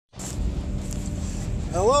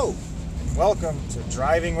Hello, and welcome to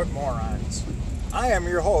Driving with Morons. I am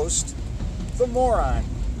your host, the moron,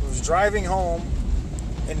 who's driving home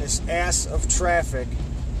in this ass of traffic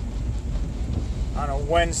on a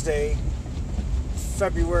Wednesday,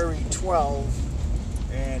 February 12th,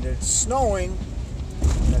 and it's snowing.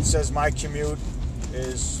 It says my commute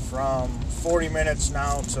is from 40 minutes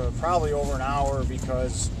now to probably over an hour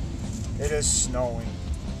because it is snowing.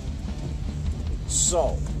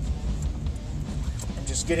 So, I'm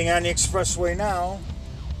just getting on the expressway now,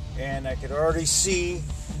 and I could already see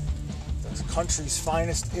the country's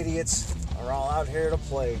finest idiots are all out here to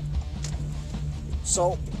play.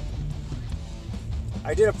 So,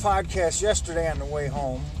 I did a podcast yesterday on the way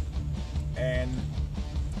home, and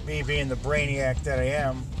me being the brainiac that I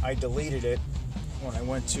am, I deleted it when I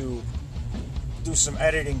went to do some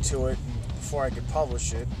editing to it before I could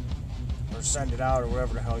publish it or send it out or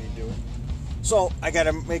whatever the hell you do. So I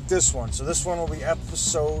gotta make this one. So this one will be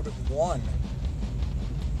episode 1.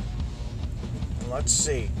 And let's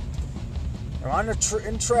see. I'm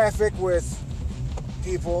in traffic with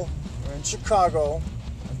people in Chicago.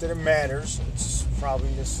 Not that it matters. It's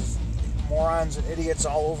probably this is morons and idiots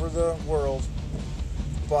all over the world.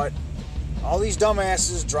 But all these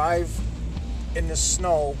dumbasses drive in the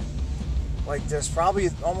snow like this probably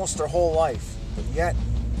almost their whole life. But yet,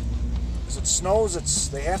 as it snows,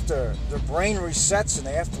 their brain resets and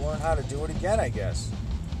they have to learn how to do it again, I guess.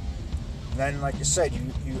 And then, like you said,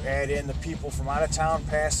 you add in the people from out of town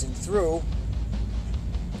passing through.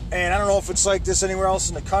 And I don't know if it's like this anywhere else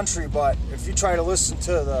in the country, but if you try to listen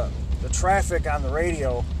to the traffic on the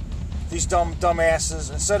radio, these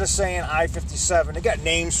dumbasses, instead of saying I-57, they got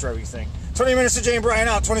names for everything. 20 minutes to Jane Bryan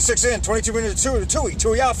out, 26 in, 22 minutes to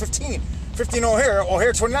Tui out, 15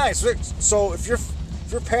 O'Hare 29. So if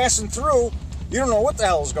you're passing through, you don't know what the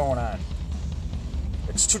hell is going on.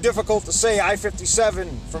 It's too difficult to say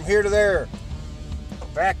I-57 from here to there.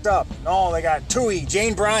 Backed up. No, they got Tui,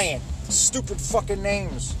 Jane Bryan. Stupid fucking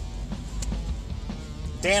names.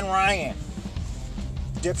 Dan Ryan.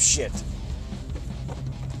 Dipshit.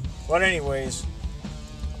 But anyways,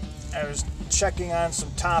 I was checking on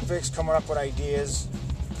some topics, coming up with ideas.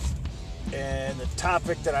 And the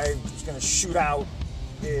topic that I was going to shoot out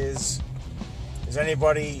is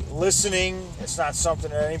anybody listening? It's not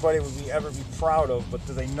something that anybody would ever be proud of, but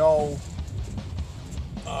do they know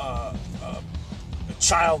a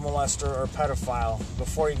child molester or a pedophile?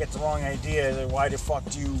 Before you get the wrong idea, why the fuck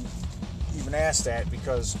do you even ask that?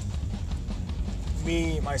 Because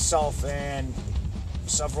me, myself, and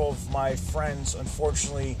several of my friends,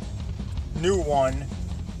 unfortunately, knew one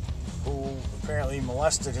who apparently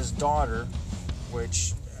molested his daughter,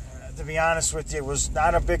 which, to be honest with you, was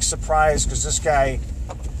not a big surprise because this guy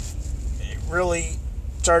really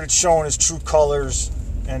started showing his true colors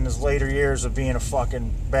in his later years of being a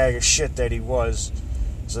fucking bag of shit that he was.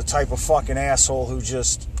 He's the type of fucking asshole who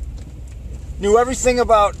just knew everything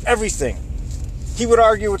about everything. He would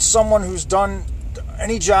argue with someone who's done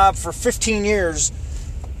any job for 15 years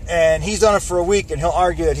and he's done it for a week and he'll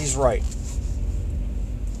argue that he's right.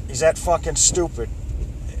 He's that fucking stupid.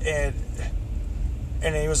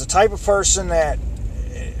 And he was the type of person that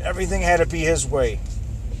everything had to be his way.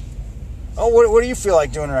 Oh, what do you feel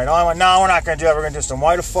like doing tonight? Oh, I went, no, we're not going to do that. We're going to do this.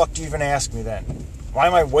 Why the fuck do you even ask me then? Why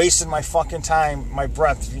am I wasting my fucking time, my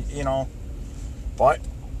breath, you know? But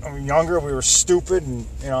when we were younger, we were stupid and,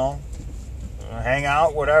 you know, hang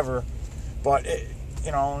out, whatever. But,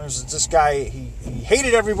 there's this guy, he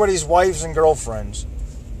hated everybody's wives and girlfriends,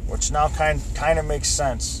 which now kind of makes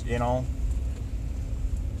sense, you know?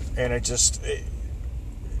 And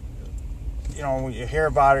when you hear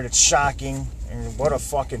about it, it's shocking, and what a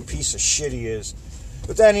fucking piece of shit he is.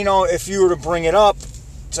 But then, if you were to bring it up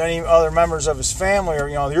to any other members of his family, or,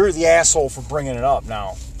 you're the asshole for bringing it up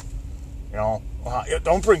now.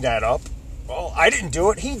 Don't bring that up. Well, I didn't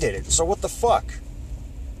do it, he did it, so what the fuck?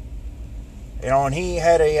 And he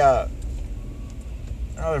had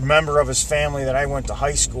another member of his family that I went to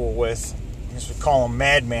high school with. I guess we call him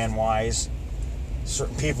Madman Wise.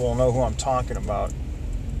 Certain people will know who I'm talking about.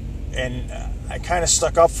 And I kind of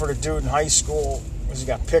stuck up for the dude in high school because he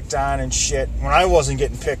got picked on and shit. When I wasn't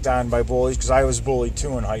getting picked on by bullies, because I was bullied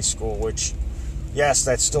too in high school, which, yes,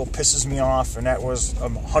 that still pisses me off. And that was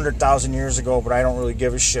 100,000 years ago, but I don't really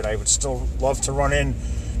give a shit. I would still love to run in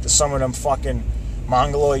to some of them fucking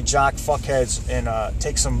mongoloid jock fuckheads and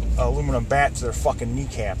take some aluminum bat to their fucking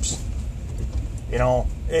kneecaps.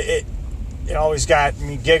 It always got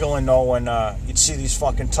me giggling, though, when you'd see these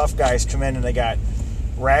fucking tough guys come in and they got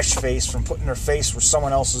rash face from putting their face where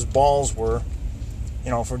someone else's balls were,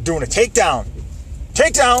 for doing a takedown.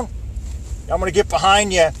 I'm going to get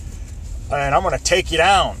behind you. and I'm going to take you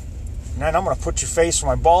down. And then I'm going to put your face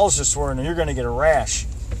where my balls just were, and then you're going to get a rash.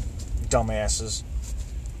 You dumbasses.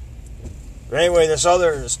 But anyway,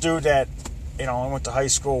 this dude that, I went to high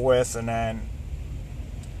school with, and then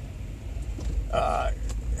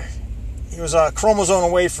he was a chromosome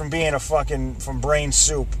away from being from brain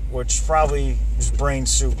soup, which probably is brain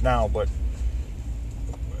soup now, but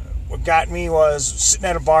what got me was sitting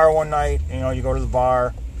at a bar one night. You go to the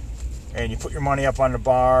bar, and you put your money up on the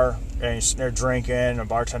bar, and you're sitting there drinking, and a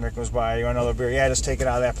bartender goes by, you want another beer? Yeah, just take it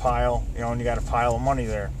out of that pile, and you got a pile of money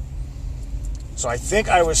there. So I think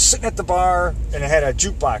I was sitting at the bar, and it had a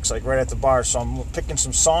jukebox, right at the bar, so I'm picking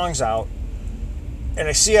some songs out, and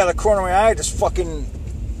I see out of the corner of my eye this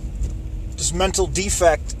mental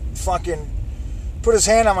defect put his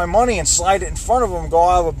hand on my money and slide it in front of him and go,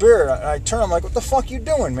 I'll have a beer. I turn, I'm like, what the fuck you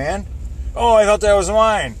doing, man? Oh, I thought that was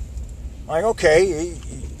mine. I'm like, okay,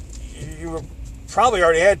 you probably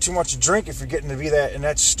already had too much to drink if you're getting to be in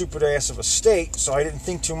that stupid ass of a state, so I didn't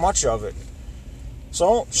think too much of it.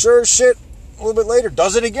 So, sure as shit, a little bit later,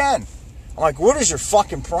 does it again. I'm like, what is your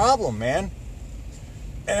fucking problem, man?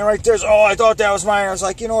 And right there's, I thought that was mine. I was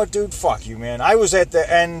like, you know what, dude, fuck you, man. I was at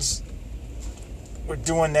the ends with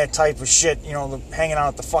doing that type of shit, hanging out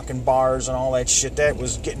at the fucking bars and all that shit. That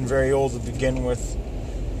was getting very old to begin with,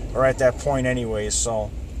 or at that point anyways.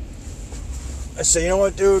 So I say, you know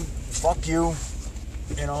what, dude, fuck you,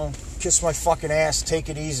 kiss my fucking ass, take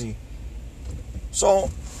it easy.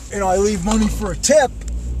 So, I leave money for a tip.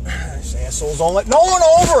 These assholes don't let no one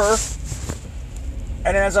over.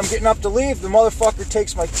 And as I'm getting up to leave, the motherfucker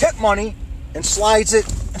takes my tip money and slides it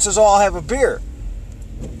and says, I'll have a beer.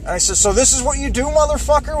 And I said, so this is what you do,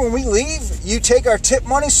 motherfucker, when we leave? You take our tip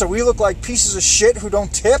money so we look like pieces of shit who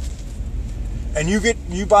don't tip? And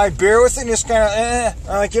you buy beer with it and just kind of,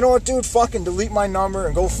 I'm like, you know what, dude, fucking delete my number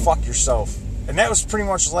and go fuck yourself. And that was pretty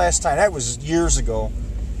much the last time. That was years ago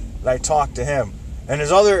that I talked to him. And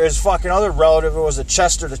his fucking other relative, it was a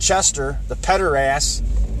Chester, the petter ass.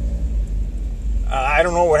 I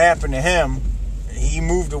don't know what happened to him. He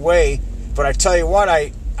moved away. But I tell you what,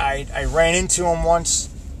 I ran into him once,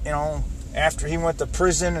 after he went to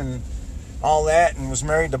prison and all that, and was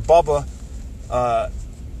married to Bubba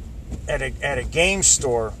at a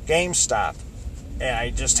GameStop. And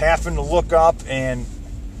I just happened to look up, and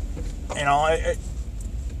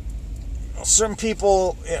certain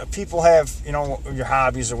people have your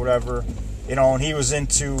hobbies or whatever, and he was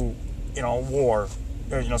into war,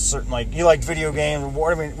 certain he liked video games,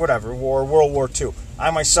 war, whatever, war, World War II.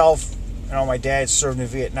 I myself, my dad served in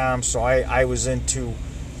Vietnam, so I was into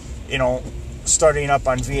studying up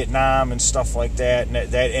on Vietnam and stuff like that, and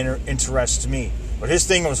that interests me. But his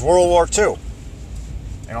thing was World War II,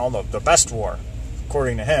 the best war,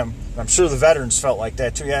 according to him. And I'm sure the veterans felt like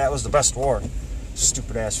that too. Yeah, that was the best war.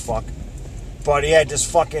 Stupid ass fuck. But he had this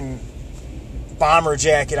fucking bomber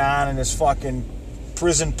jacket on and this fucking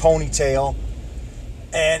prison ponytail.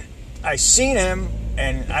 And I seen him,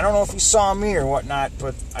 and I don't know if he saw me or whatnot,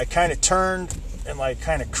 but I kind of turned and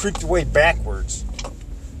kind of creeped away backwards.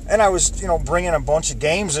 And I was, bringing a bunch of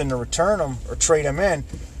games in to return them or trade them in.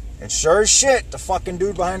 And sure as shit, the fucking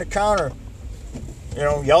dude behind the counter,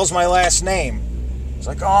 yells my last name. It's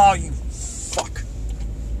like, oh, you fuck.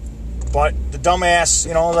 But the dumbass,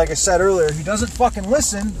 like I said earlier, he doesn't fucking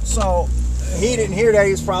listen, so he didn't hear that.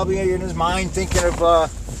 He was probably in his mind thinking of,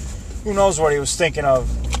 who knows what he was thinking of,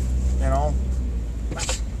 And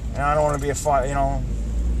I don't want to be you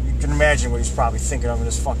can imagine what he's probably thinking of in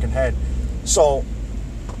his fucking head. So,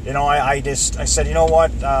 I said, you know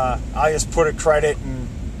what, I'll just put a credit and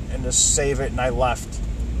just save it, and I left.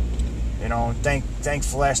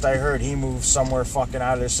 Thankful last I heard, he moved somewhere fucking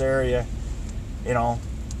out of this area, I don't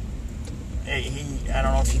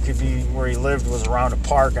know if he could be where he lived was around a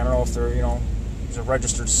park. I don't know if they're, he's a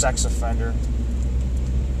registered sex offender.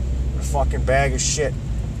 A fucking bag of shit.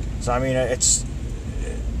 So, it's...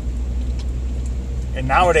 And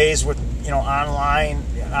nowadays with, online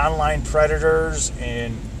predators,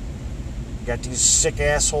 and you got these sick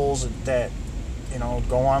assholes that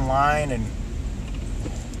go online and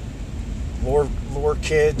lure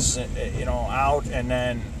kids, out, and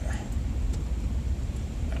then...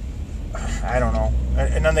 I don't know.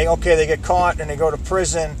 And then they get caught and they go to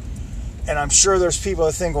prison. And I'm sure there's people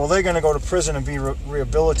that think, well, they're going to go to prison and be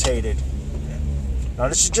rehabilitated. Now,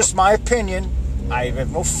 this is just my opinion. I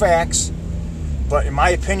have no facts. But in my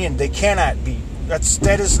opinion, they cannot be.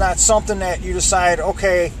 That is not something that you decide,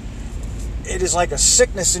 okay, it is like a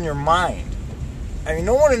sickness in your mind. I mean,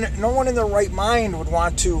 no one in their right mind would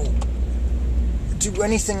want to do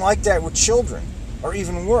anything like that with children, or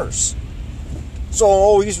even worse.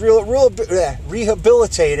 So, he's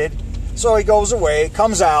rehabilitated. So he goes away,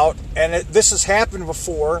 comes out, and this has happened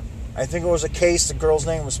before. I think it was a case, the girl's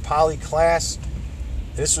name was Polly Class.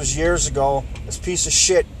 This was years ago. This piece of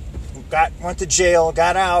shit went to jail,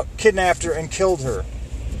 got out, kidnapped her, and killed her.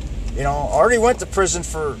 Already went to prison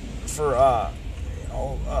for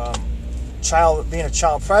being a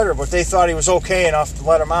child predator, but they thought he was okay enough to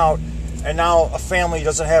let him out, and now a family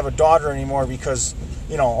doesn't have a daughter anymore because,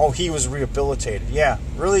 he was rehabilitated. Yeah,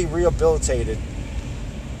 really rehabilitated.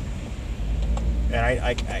 And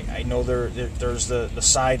I know there's the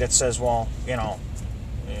side that says, well, you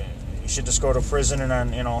should just go to prison and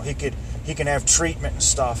then, he can have treatment and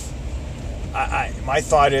stuff. My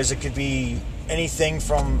thought is it could be anything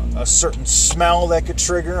from a certain smell that could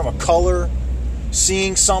trigger him, a color,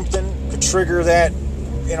 seeing something could trigger that.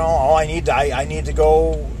 I need to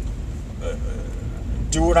go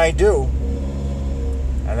do what I do,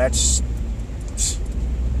 and that's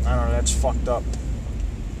fucked up.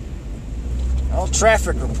 Well,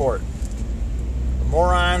 traffic report. The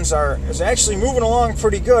morons is actually moving along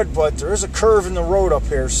pretty good, but there is a curve in the road up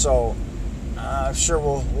here, so I'm sure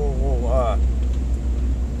we'll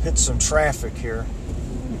hit some traffic here.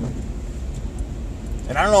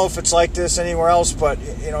 And I don't know if it's like this anywhere else, but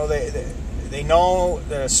they know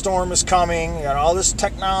that a storm is coming. You got all this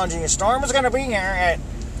technology. A storm is going to be here at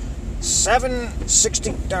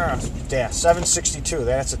 7:62.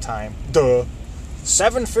 That's the time. Duh.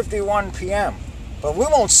 7:51 p.m. But we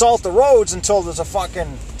won't salt the roads until there's a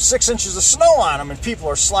fucking 6 inches of snow on them and people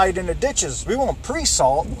are sliding into ditches. We won't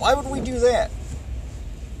pre-salt. Why would we do that?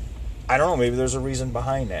 I don't know. Maybe there's a reason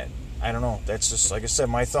behind that. I don't know. That's just, like I said,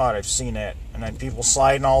 my thought. I've seen that. And then people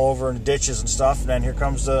sliding all over into ditches and stuff. And then here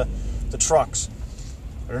comes the trucks.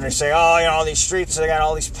 And then they say, these streets, they got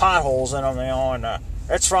all these potholes in them, and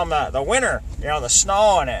it's from the winter, the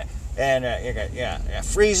snow, and it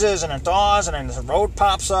freezes and it thaws, and then the road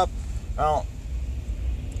pops up. Well,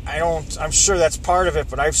 I'm sure that's part of it,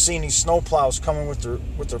 but I've seen these snow plows coming with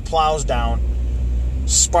their plows down,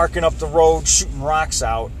 sparking up the road, shooting rocks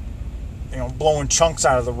out, blowing chunks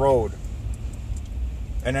out of the road.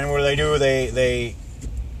 And then what do? They'll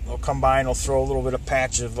come by and they'll throw a little bit of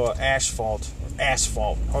patch of asphalt,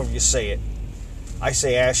 however you say it. I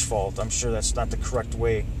say asphalt. I'm sure that's not the correct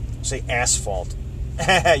way. Say asphalt.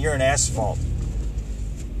 You're an asphalt.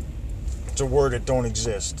 It's a word that don't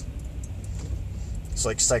exist. It's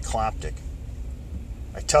like cycloptic.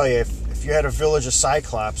 I tell you, if you had a village of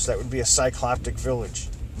Cyclops, that would be a cycloptic village.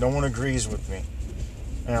 No one agrees with me.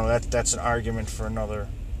 That's an argument for another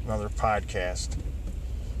podcast.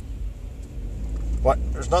 But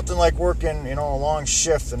there's nothing like working, a long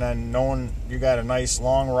shift and then knowing you got a nice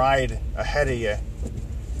long ride ahead of you.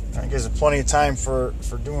 That gives it plenty of time for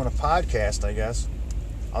doing a podcast, I guess.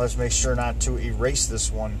 I'll just make sure not to erase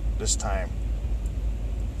this one this time.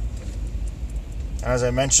 And as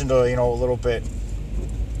I mentioned, a little bit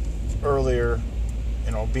earlier,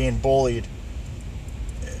 being bullied.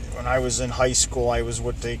 When I was in high school, I was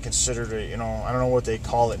what they considered I don't know what they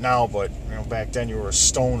call it now, but, back then you were a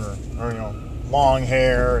stoner, or, long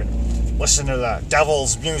hair and listen to the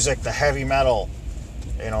devil's music, the heavy metal,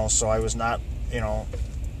 so I was not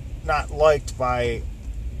not liked by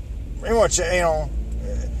pretty much, the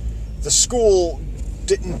school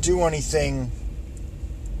didn't do anything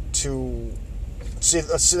to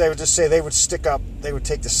let's see, they would just say they would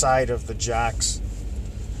take the side of the jocks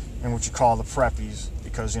and what you call the preppies,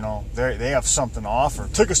 because they have something to offer.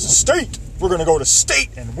 Take us to state. We're going to go to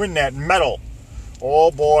state and win that medal.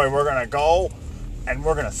 Oh boy, we're going to go and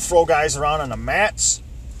we're going to throw guys around on the mats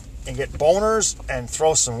and get boners and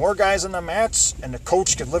throw some more guys on the mats, and the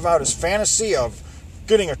coach could live out his fantasy of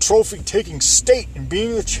getting a trophy, taking state, and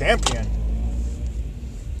being the champion.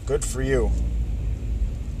 Good for you.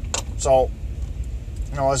 So,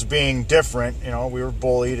 us being different, we were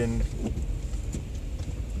bullied, and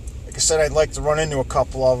like I said, I'd like to run into a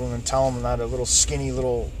couple of them and tell them I'm not a little skinny,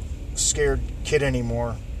 little scared kid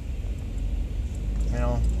anymore.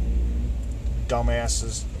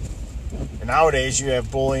 Dumbasses. And nowadays you have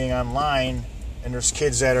bullying online, and there's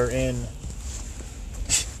kids that are in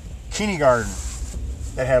kindergarten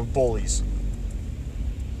that have bullies.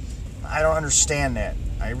 I don't understand that.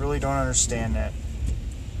 I really don't understand that.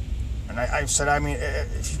 And I've said,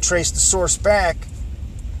 if you trace the source back,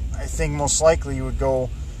 I think most likely you would go,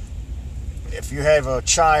 if you have a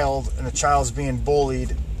child and the child's being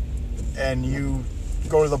bullied and you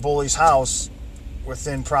go to the bully's house,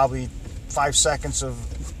 within probably 5 seconds of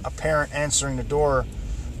a parent answering the door,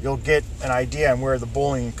 you'll get an idea on where the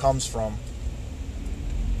bullying comes from.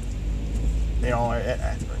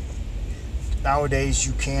 Nowadays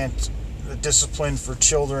you can't, the discipline for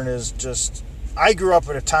children is just I grew up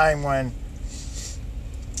at a time when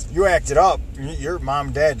you acted up, your mom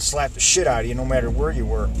and dad slapped the shit out of you no matter where you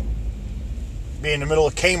were. Be in the middle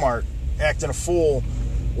of Kmart, acting a fool,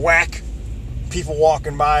 whack, people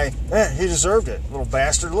walking by, he deserved it. Little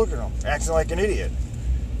bastard, look at him, acting like an idiot.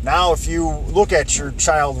 Now, if you look at your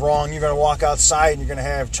child wrong, you're going to walk outside and you're going to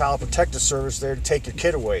have Child Protective Service there to take your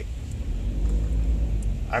kid away.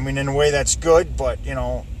 I mean, in a way that's good, but, you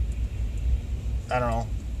know, I don't know.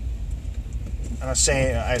 I'm not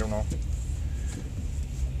saying, I don't know.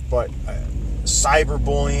 But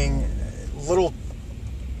cyberbullying, little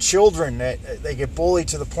children that they get bullied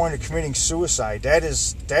to the point of committing suicide, that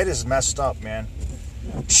is messed up, man.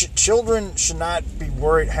 Children should not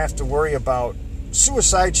have to worry about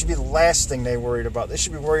suicide. Should be the last thing they worried about. They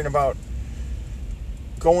should be worrying about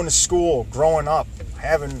going to school, growing up,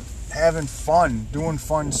 having fun, doing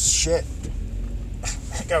fun shit.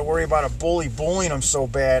 I gotta worry about a bully bullying them so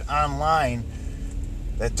bad online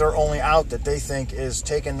that they're only out that they think is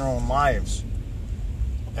taking their own lives.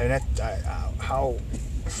 And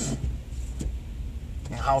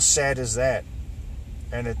how sad is that?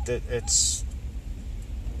 And it's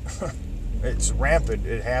it's rampant.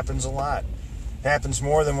 It happens a lot. It happens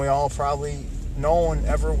more than we all probably know and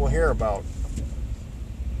ever will hear about.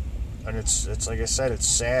 And it's like I said, it's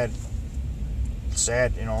sad. It's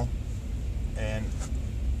sad, you know. And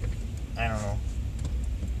I don't know.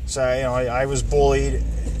 So, you know, I was bullied,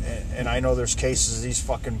 and I know there's cases of these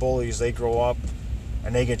fucking bullies. They grow up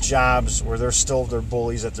and they get jobs where they're still their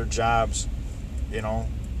bullies at their jobs, you know.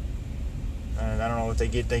 And I don't know what they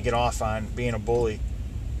get off on being a bully.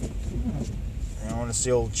 You know, and it's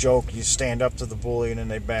the old joke, you stand up to the bully and then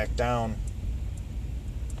they back down.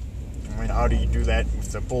 I mean, how do you do that if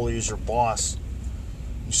the bully is your boss?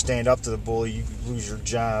 You stand up to the bully, you lose your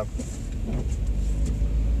job.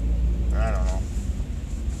 I don't know.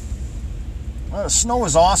 Well, the snow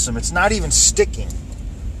is awesome. It's not even sticking.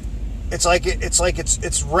 It's like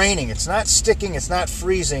it's raining. It's not sticking. It's not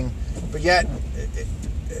freezing. But yet,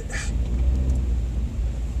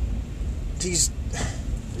 these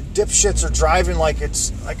dipshits are driving like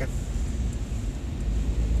it's like a.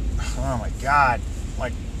 Oh my God!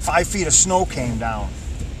 Like 5 feet of snow came down.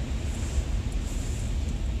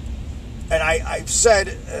 And I've said,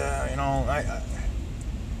 you know,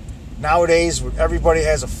 nowadays everybody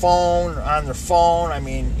has a phone on their phone. I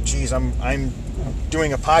mean, geez, I'm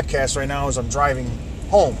doing a podcast right now as I'm driving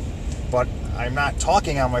home, but I'm not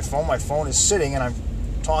talking on my phone. My phone is sitting, and I'm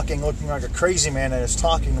talking, looking like a crazy man that is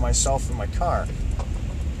talking to myself in my car.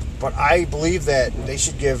 But I believe that they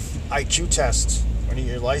should give IQ tests when you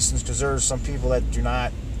get your license, because there are some people that do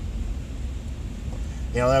not.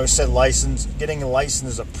 You know, they always said getting a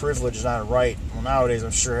license is a privilege, not a right. Well, nowadays,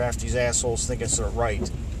 I'm sure half these assholes think it's their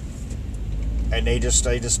right. And they just,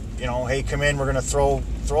 you know, hey, come in, we're going to throw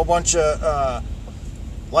a bunch of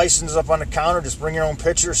licenses up on the counter, just bring your own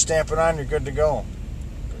picture, stamp it on, you're good to go.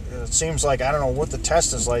 It seems like, I don't know what the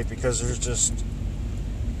test is like, because there's just,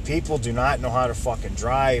 people do not know how to fucking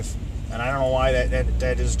drive. And I don't know why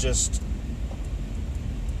that is just,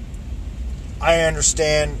 I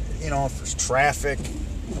understand, you know, if there's traffic,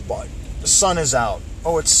 but the sun is out.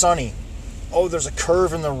 Oh, it's sunny. Oh, there's a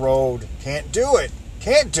curve in the road. Can't do it.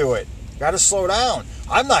 Got to slow down.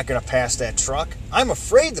 I'm not going to pass that truck. I'm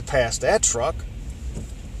afraid to pass that truck.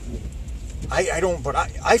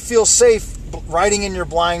 I feel safe riding in your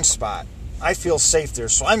blind spot. I feel safe there,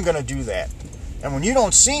 so I'm going to do that. And when you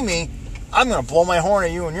don't see me, I'm going to blow my horn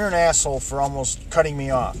at you, and you're an asshole for almost cutting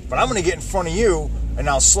me off. But I'm going to get in front of you, and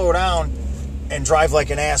I'll slow down and drive like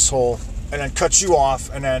an asshole, and then cut you off,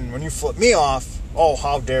 and then when you flip me off, oh,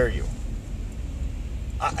 how dare you.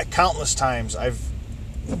 Countless times I've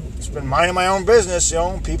just been minding my own business, you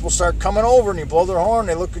know, people start coming over and you blow their horn,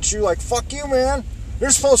 they look at you like, fuck you, man,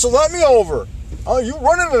 you're supposed to let me over. Oh, you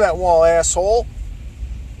run into that wall, asshole.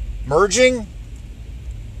 Merging,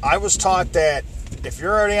 I was taught that if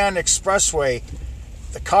you're already on the expressway,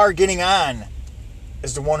 the car getting on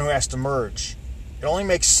is the one who has to merge. It only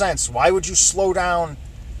makes sense. Why would you slow down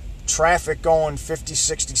traffic going 50,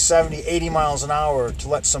 60, 70, 80 miles an hour to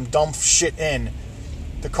let some dumb shit in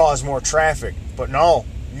to cause more traffic? But no,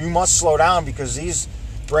 you must slow down, because these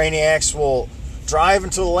brainiacs will drive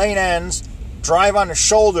until the lane ends, drive on the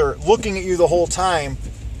shoulder, looking at you the whole time,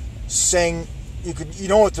 saying, you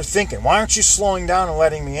know what they're thinking. Why aren't you slowing down and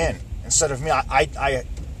letting me in? Instead of me,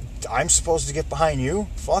 I'm supposed to get behind you?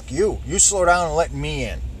 Fuck you. You slow down and let me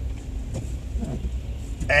in.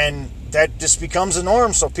 And that just becomes a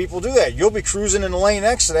norm, so people do that. You'll be cruising in the lane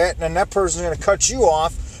next to that, and then that person's going to cut you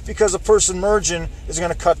off because the person merging is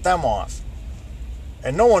going to cut them off.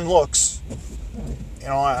 And no one looks. You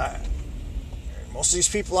know, most of these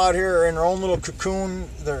people out here are in their own little cocoon.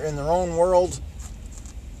 They're in their own world.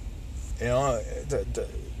 You know,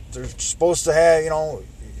 they're supposed to have, you know,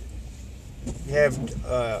 you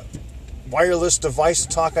have wireless device to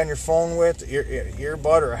talk on your phone with,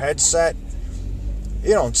 earbud or a headset.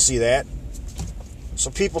 You don't see that. So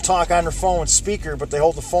people talk on their phone with speaker, but they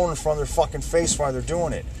hold the phone in front of their fucking face while they're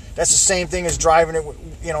doing it. That's the same thing as driving it,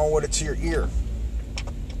 you know, with it to your ear.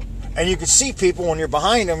 And you can see people when you're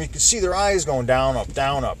behind them. You can see their eyes going down, up,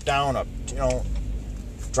 down, up, down, up. You know,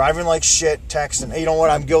 driving like shit, texting. Hey, you know what?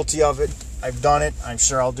 I'm guilty of it. I've done it. I'm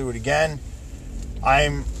sure I'll do it again.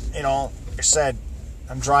 I'm, you know, like I said,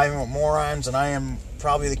 I'm driving with morons, and I am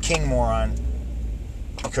probably the king moron.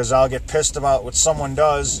 Because I'll get pissed about what someone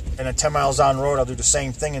does, and at 10 miles down the road, I'll do the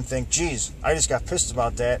same thing and think, geez, I just got pissed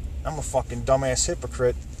about that. I'm a fucking dumbass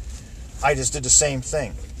hypocrite. I just did the same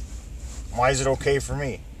thing. Why is it okay for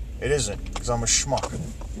me? It isn't, because I'm a schmuck.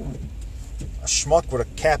 A schmuck with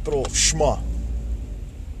a capital schmuh.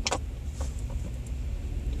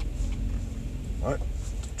 What?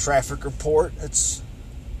 Traffic report? It's...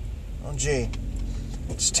 oh, gee.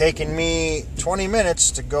 It's taken me 20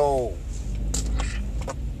 minutes to go...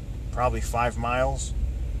 probably 5 miles.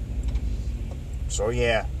 So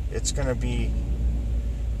yeah, it's gonna be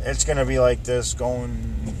like this going,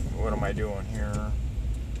 what am I doing here?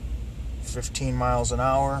 15 miles an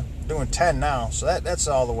hour. I'm doing 10 now, so that's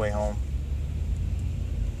all the way home.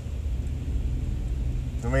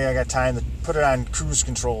 Maybe I got time to put it on cruise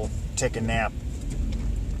control, take a nap.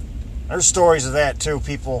 There's stories of that too.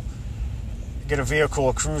 People get a vehicle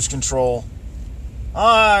at cruise control.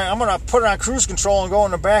 I'm going to put it on cruise control and go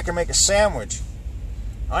in the back and make a sandwich.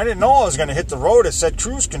 I didn't know I was going to hit the road. It said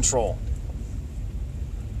cruise control.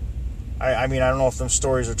 I mean, I don't know if them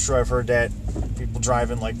stories are true. I've heard that people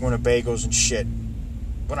driving like Winnebagos and shit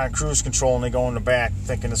put on cruise control and they go in the back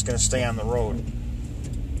thinking it's going to stay on the road.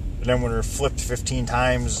 And then when they're flipped 15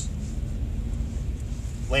 times,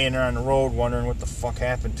 laying there on the road wondering what the fuck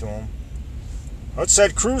happened to them. It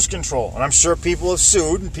said cruise control. And I'm sure people have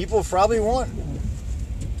sued and people have probably won.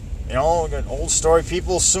 You know, an old story,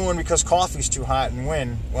 people suing because coffee's too hot and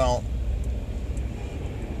win. Well,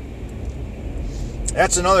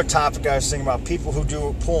 that's another topic I was thinking about. People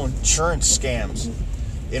who pull insurance scams.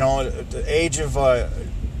 You know, at the age of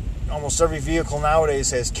almost every vehicle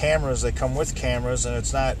nowadays has cameras. They come with cameras, and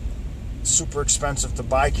it's not super expensive to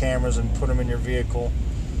buy cameras and put them in your vehicle.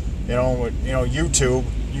 You know, with YouTube,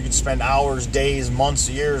 you can spend hours, days, months,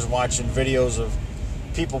 years watching videos of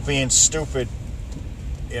people being stupid.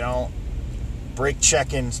 You know, brake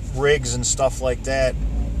checking rigs and stuff like that.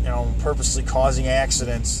 You know, purposely causing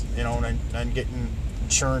accidents. You know, and getting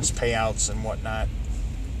insurance payouts and whatnot.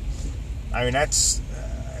 I mean, that's...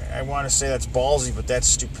 I want to say that's ballsy, but that's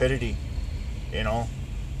stupidity. You know,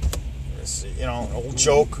 an old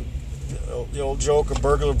joke. The old joke: a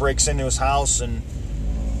burglar breaks into his house and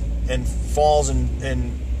falls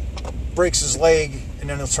and breaks his leg, and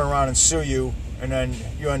then he'll turn around and sue you, and then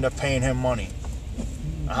you end up paying him money.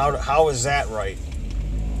 How is that right?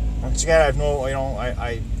 Once again,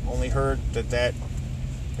 I only heard that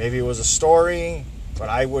maybe it was a story, but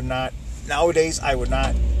I would not, nowadays, I would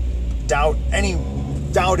not doubt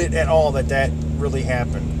it at all that really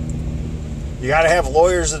happened. You got to have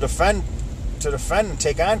lawyers to defend and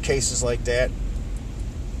take on cases like that.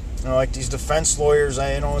 You know, like these defense lawyers,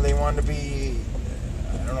 they want to be,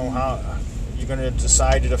 I don't know how you're going to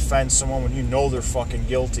decide to defend someone when you know they're fucking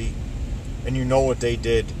guilty and you know what they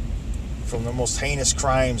did from the most heinous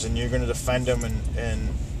crimes, and you're going to defend them and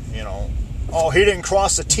you know, oh, he didn't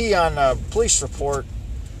cross the T on a police report,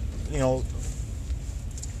 you know,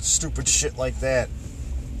 stupid shit like that.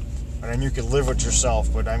 And then you could live with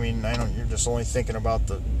yourself, but I mean, you're just only thinking about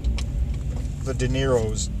the De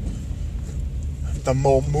Niro's, the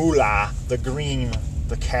moolah, the green,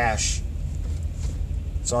 the cash.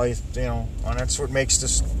 It's all and that's what makes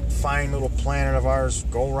this fine little planet of ours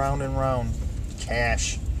go round and round.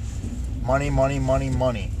 Cash. Money, money, money,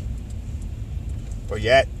 money. But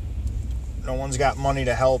yet, no one's got money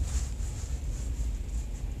to help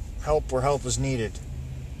where help is needed.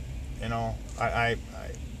 You know, I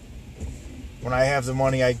when I have the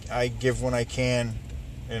money, I give when I can.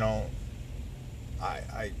 You know,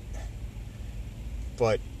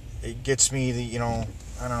 but it gets me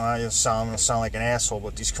I don't know, I'm going to sound like an asshole,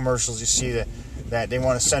 but these commercials you see that they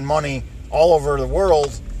want to send money all over the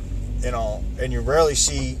world, you know, and you rarely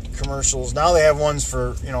see commercials. Now they have ones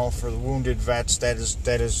for the wounded vets. That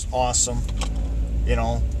is awesome. You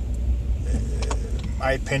know, in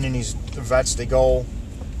my opinion, the vets, they go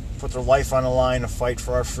put their life on the line to fight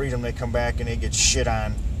for our freedom. They come back and they get shit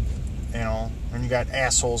on, you know. And you got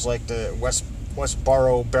assholes like the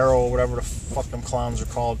Westboro, Barrow, whatever the fuck them clowns are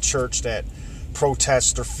called, church that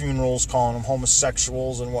protests their funerals, calling them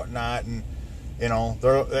homosexuals and whatnot, and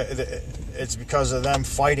it's because of them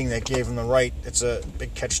fighting that gave them the right. It's a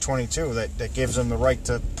big catch-22 that gives them the right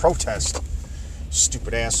to protest.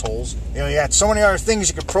 Stupid assholes. You got so many other things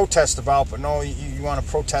you could protest about, but no, you want to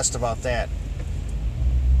protest about that.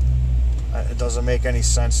 It doesn't make any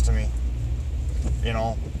sense to me.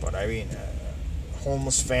 But I mean,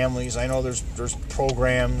 homeless families, I know there's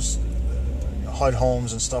programs, HUD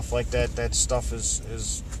homes and stuff like that. That stuff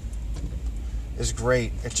is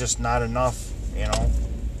great. It's just not enough,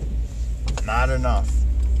 Not enough.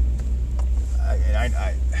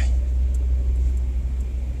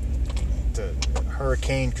 The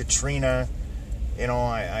Hurricane Katrina,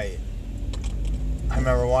 I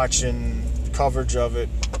remember watching coverage of it,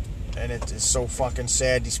 and it is so fucking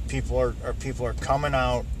sad. These people are coming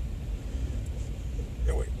out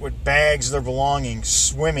with bags of their belongings,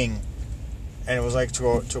 swimming, and it was like to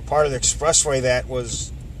a part of the expressway that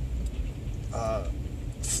was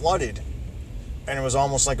flooded, and it was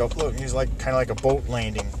almost like he's like kind of like a boat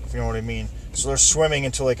landing, if you know what I mean. So they're swimming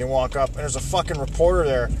until they can walk up, and there's a fucking reporter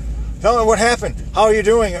there. Tell me what happened. How are you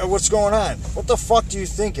doing? What's going on? What the fuck do you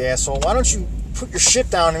think, asshole? Why don't you put your shit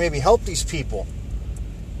down and maybe help these people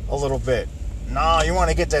a little bit? Nah, you want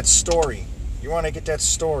to get that story.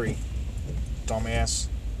 Dumbass.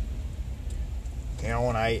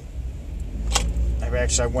 And I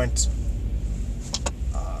went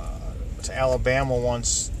to Alabama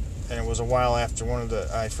once, and it was a while after one of the,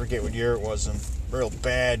 I forget what year it was, and real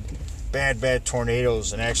bad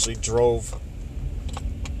tornadoes, and actually drove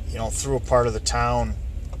through a part of the town,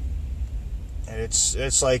 and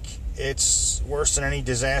it's like, it's worse than any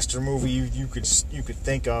disaster movie you could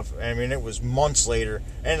think of. I mean, it was months later,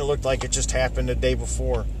 and it looked like it just happened the day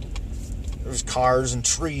before. There was cars and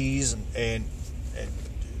trees and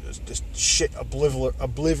just shit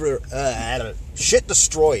shit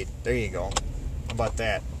destroyed. There you go. How about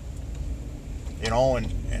that? And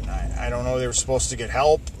I don't know, they were supposed to get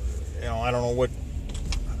help. I don't know what,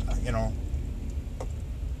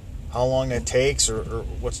 how long that takes or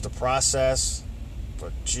what's the process.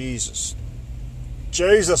 But Jesus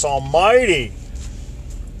almighty.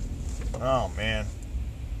 Oh, man.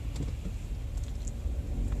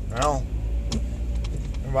 Well,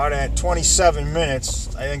 about at 27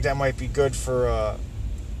 minutes, I think that might be good for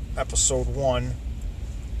episode 1,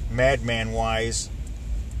 Madman-wise.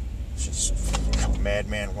 Just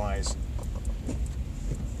Madman-wise.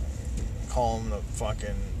 Call him the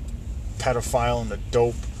fucking pedophile and the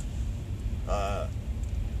dope.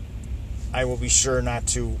 I will be sure not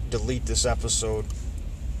to delete this episode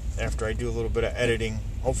after I do a little bit of editing.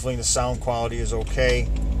 Hopefully the sound quality is okay.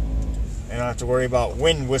 I don't have to worry about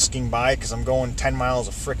wind whisking by because I'm going 10 miles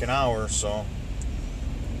a frickin' hour, so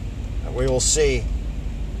we will see.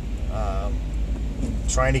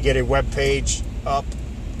 Trying to get a web page up.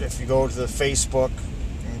 If you go to the Facebook,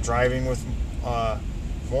 Driving with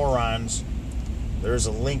Morons, there's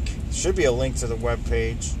a link. Should be a link to the web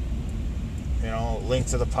page. Link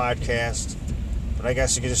to the podcast. But I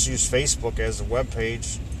guess you could just use Facebook as a web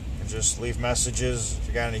page and just leave messages if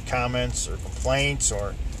you got any comments or complaints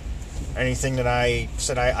or anything that I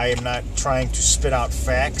said. I am not trying to spit out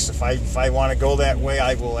facts. If I want to go that way,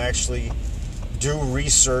 I will actually do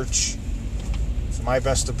research to my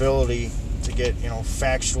best ability to get,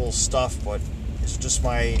 factual stuff, but it's just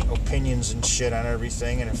my opinions and shit on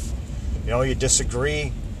everything. And if, you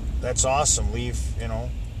disagree, that's awesome. Leave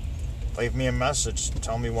me a message.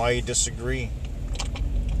 Tell me why you disagree.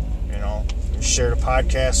 Share the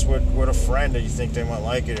podcast with a friend that you think they might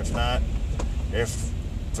like it. If not, if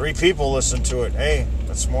 3 people listen to it, hey,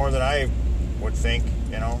 that's more than I would think.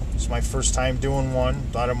 It's my first time doing one.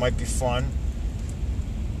 Thought it might be fun.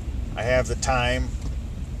 I have the time.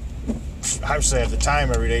 Obviously, I have the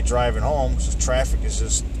time every day driving home because traffic is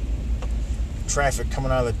just traffic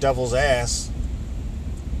coming out of the devil's ass.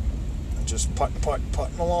 Just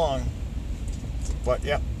putting along. But,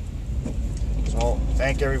 yep. So,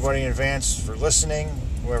 thank everybody in advance for listening,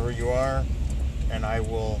 whoever you are. And I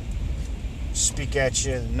will speak at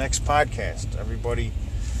you in the next podcast. Everybody,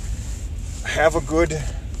 have a good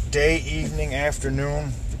day, evening,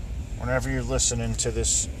 afternoon, whenever you're listening to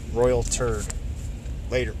this royal turd.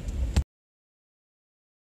 Later.